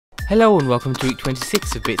Hello and welcome to week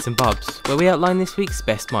 26 of Bits and Bobs, where we outline this week's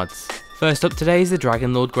best mods. First up today is the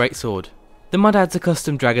Dragonlord Greatsword. The mod adds a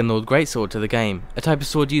custom Dragonlord Greatsword to the game, a type of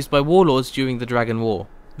sword used by warlords during the Dragon War.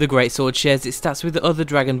 The Greatsword shares its stats with the other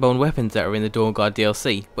Dragonbone weapons that are in the Dawnguard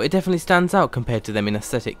DLC, but it definitely stands out compared to them in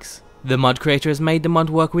aesthetics. The mod creator has made the mod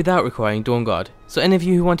work without requiring Dawnguard, so any of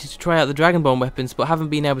you who wanted to try out the Dragonbone weapons but haven't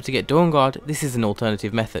been able to get Dawnguard, this is an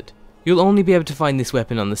alternative method. You'll only be able to find this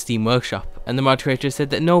weapon on the Steam Workshop, and the mod creator said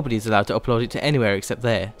that nobody is allowed to upload it to anywhere except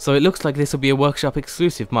there, so it looks like this will be a Workshop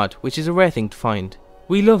exclusive mod, which is a rare thing to find.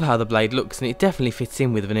 We love how the blade looks and it definitely fits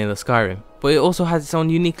in with vanilla Skyrim, but it also has its own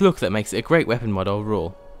unique look that makes it a great weapon mod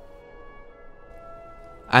overall.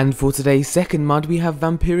 And for today's second mod we have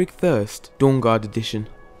Vampiric Thirst, Dawnguard Edition.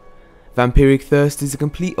 Vampiric Thirst is a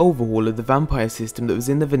complete overhaul of the vampire system that was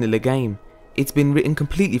in the vanilla game. It's been written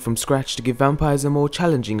completely from scratch to give vampires a more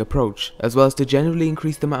challenging approach, as well as to generally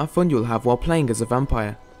increase the amount of fun you'll have while playing as a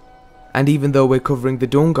vampire. And even though we're covering the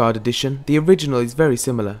Dawnguard edition, the original is very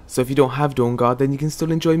similar, so if you don't have Dawnguard then you can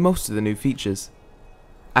still enjoy most of the new features.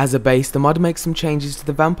 As a base, the mod makes some changes to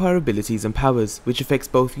the vampire abilities and powers, which affects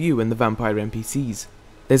both you and the vampire NPCs.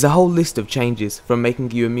 There's a whole list of changes, from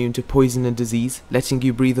making you immune to poison and disease, letting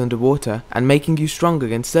you breathe underwater, and making you strong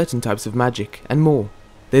against certain types of magic, and more.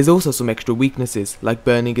 There's also some extra weaknesses, like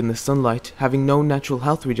burning in the sunlight, having no natural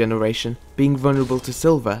health regeneration, being vulnerable to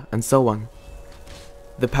silver, and so on.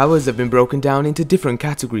 The powers have been broken down into different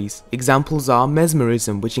categories. Examples are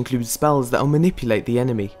Mesmerism, which includes spells that will manipulate the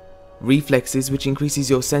enemy, Reflexes, which increases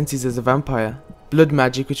your senses as a vampire, Blood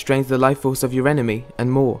Magic, which drains the life force of your enemy, and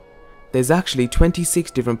more. There's actually 26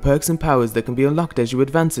 different perks and powers that can be unlocked as you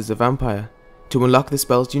advance as a vampire. To unlock the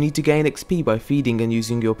spells you need to gain XP by feeding and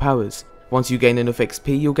using your powers. Once you gain enough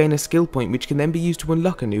XP, you'll gain a skill point which can then be used to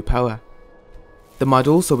unlock a new power. The mod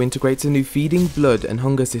also integrates a new feeding, blood and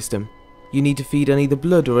hunger system. You need to feed on either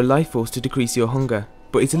blood or a life force to decrease your hunger,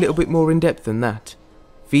 but it's a little bit more in depth than that.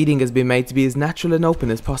 Feeding has been made to be as natural and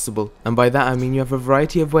open as possible, and by that I mean you have a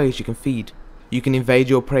variety of ways you can feed. You can invade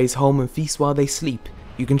your prey's home and feast while they sleep.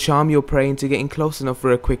 You can charm your prey into getting close enough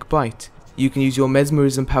for a quick bite. You can use your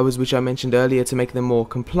mesmerism powers, which I mentioned earlier, to make them more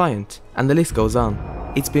compliant, and the list goes on.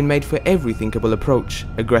 It's been made for every thinkable approach: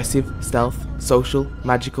 aggressive, stealth, social,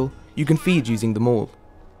 magical. You can feed using them all.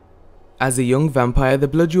 As a young vampire, the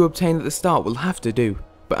blood you obtain at the start will have to do,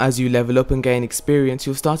 but as you level up and gain experience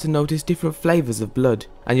you'll start to notice different flavours of blood,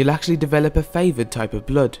 and you'll actually develop a favoured type of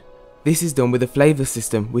blood. This is done with a flavour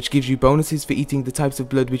system, which gives you bonuses for eating the types of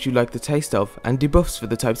blood which you like the taste of, and debuffs for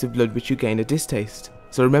the types of blood which you gain a distaste.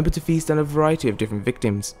 So remember to feast on a variety of different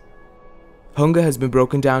victims. Hunger has been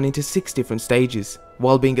broken down into 6 different stages.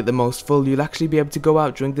 While being at the most full, you'll actually be able to go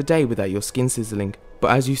out during the day without your skin sizzling.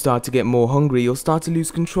 But as you start to get more hungry, you'll start to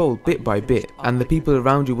lose control bit by bit, and the people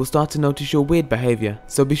around you will start to notice your weird behaviour,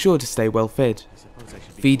 so be sure to stay well fed.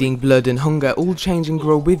 Feeding, blood and hunger all change and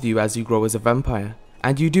grow with you as you grow as a vampire.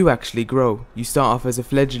 And you do actually grow. You start off as a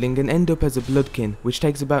fledgling and end up as a bloodkin, which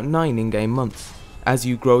takes about 9 in-game months. As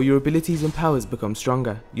you grow, your abilities and powers become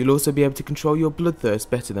stronger. You'll also be able to control your bloodthirst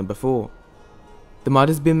better than before. The mod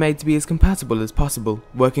has been made to be as compatible as possible,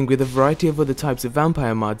 working with a variety of other types of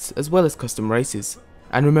vampire mods as well as custom races.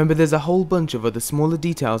 And remember, there's a whole bunch of other smaller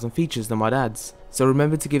details and features the mod adds, so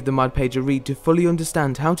remember to give the mod page a read to fully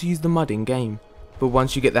understand how to use the mod in game. But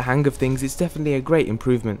once you get the hang of things, it's definitely a great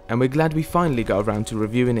improvement, and we're glad we finally got around to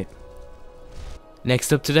reviewing it.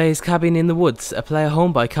 Next up today is Cabin in the Woods, a player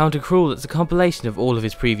home by Counter Cruel that's a compilation of all of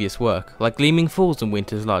his previous work, like Gleaming Falls and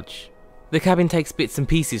Winter's Lodge. The cabin takes bits and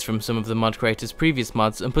pieces from some of the mod creator's previous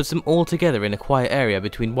mods and puts them all together in a quiet area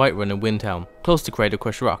between Whiterun and Windhelm, close to Cradle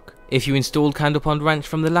Crush Rock. If you installed Candlepond Ranch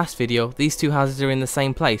from the last video, these two houses are in the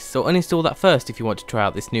same place, so uninstall that first if you want to try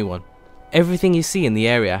out this new one. Everything you see in the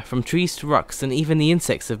area, from trees to rocks and even the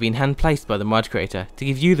insects, have been hand placed by the mod creator to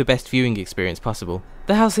give you the best viewing experience possible.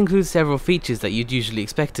 The house includes several features that you'd usually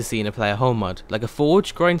expect to see in a player home mod, like a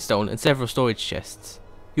forge, grindstone and several storage chests.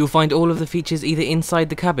 You'll find all of the features either inside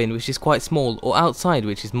the cabin, which is quite small, or outside,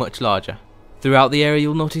 which is much larger. Throughout the area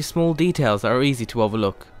you'll notice small details that are easy to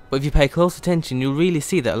overlook, but if you pay close attention you'll really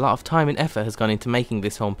see that a lot of time and effort has gone into making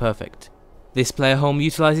this home perfect. This player home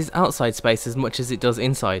utilises outside space as much as it does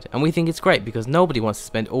inside, and we think it's great because nobody wants to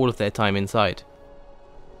spend all of their time inside.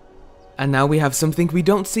 And now we have something we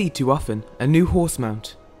don't see too often, a new horse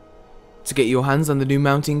mount. To get your hands on the new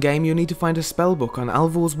mount in game you'll need to find a spellbook on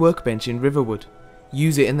Alvor's workbench in Riverwood.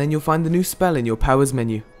 Use it and then you'll find the new spell in your powers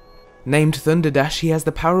menu. Named Thunderdash, he has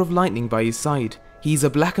the power of lightning by his side. He's a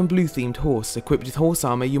black and blue themed horse, equipped with horse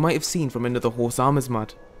armour you might have seen from another Horse Armours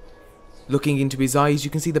mod. Looking into his eyes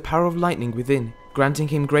you can see the power of lightning within, granting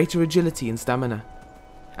him greater agility and stamina.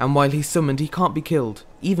 and while he's summoned he can't be killed,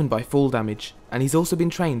 even by fall damage, and he's also been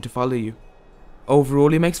trained to follow you.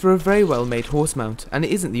 Overall he makes for a very well made horse mount, and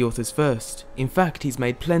it isn't the author's first. In fact he's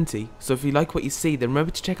made plenty, so if you like what you see then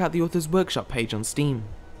remember to check out the author's workshop page on Steam.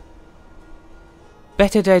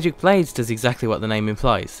 Better Daedric Blades does exactly what the name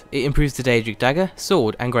implies. It improves the Daedric dagger,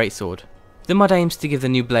 sword and greatsword. The mod aims to give the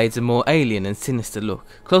new blades a more alien and sinister look,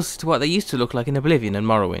 closer to what they used to look like in Oblivion and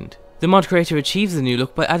Morrowind. The mod creator achieves the new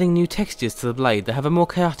look by adding new textures to the blade that have a more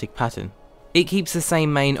chaotic pattern. It keeps the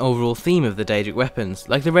same main overall theme of the Daedric weapons,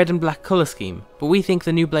 like the red and black colour scheme, but we think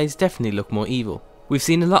the new blades definitely look more evil. We've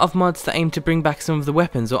seen a lot of mods that aim to bring back some of the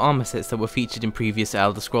weapons or armor sets that were featured in previous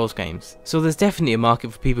Elder Scrolls games, so there's definitely a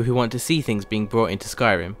market for people who want to see things being brought into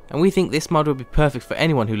Skyrim, and we think this mod would be perfect for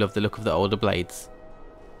anyone who loved the look of the older blades.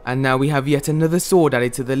 And now we have yet another sword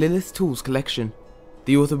added to the Liliths Tools collection.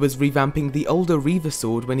 The author was revamping the older Reaver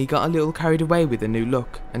sword when he got a little carried away with the new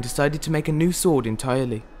look, and decided to make a new sword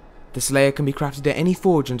entirely. The Slayer can be crafted at any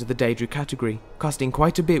forge under the Daedric category, costing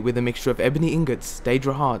quite a bit with a mixture of ebony ingots,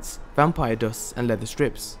 Daedra hearts, vampire dust and leather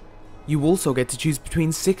strips. You also get to choose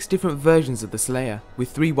between 6 different versions of the Slayer, with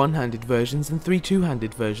 3 one-handed versions and 3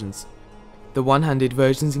 two-handed versions. The one-handed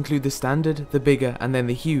versions include the standard, the bigger and then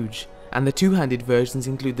the huge, and the two-handed versions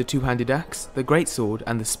include the two-handed axe, the greatsword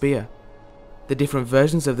and the spear. The different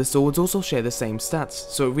versions of the swords also share the same stats,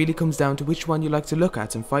 so it really comes down to which one you like to look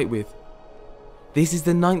at and fight with. This is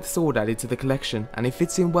the 9th sword added to the collection, and it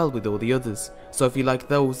fits in well with all the others, so if you like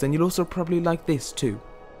those then you'll also probably like this too.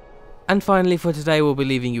 And finally for today we'll be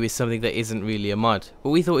leaving you with something that isn't really a mod, but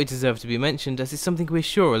we thought it deserved to be mentioned as it's something we're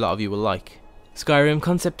sure a lot of you will like. Skyrim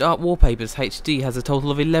Concept Art Wallpapers HD has a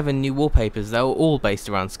total of 11 new wallpapers that are all based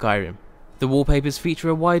around Skyrim. The wallpapers feature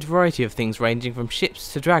a wide variety of things ranging from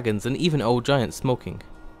ships to dragons and even old giants smoking.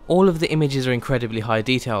 All of the images are incredibly high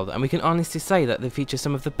detailed, and we can honestly say that they feature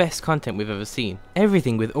some of the best content we've ever seen.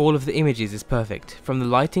 Everything with all of the images is perfect, from the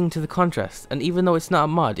lighting to the contrast, and even though it's not a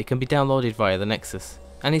mod it can be downloaded via the Nexus.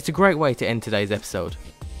 And it's a great way to end today's episode.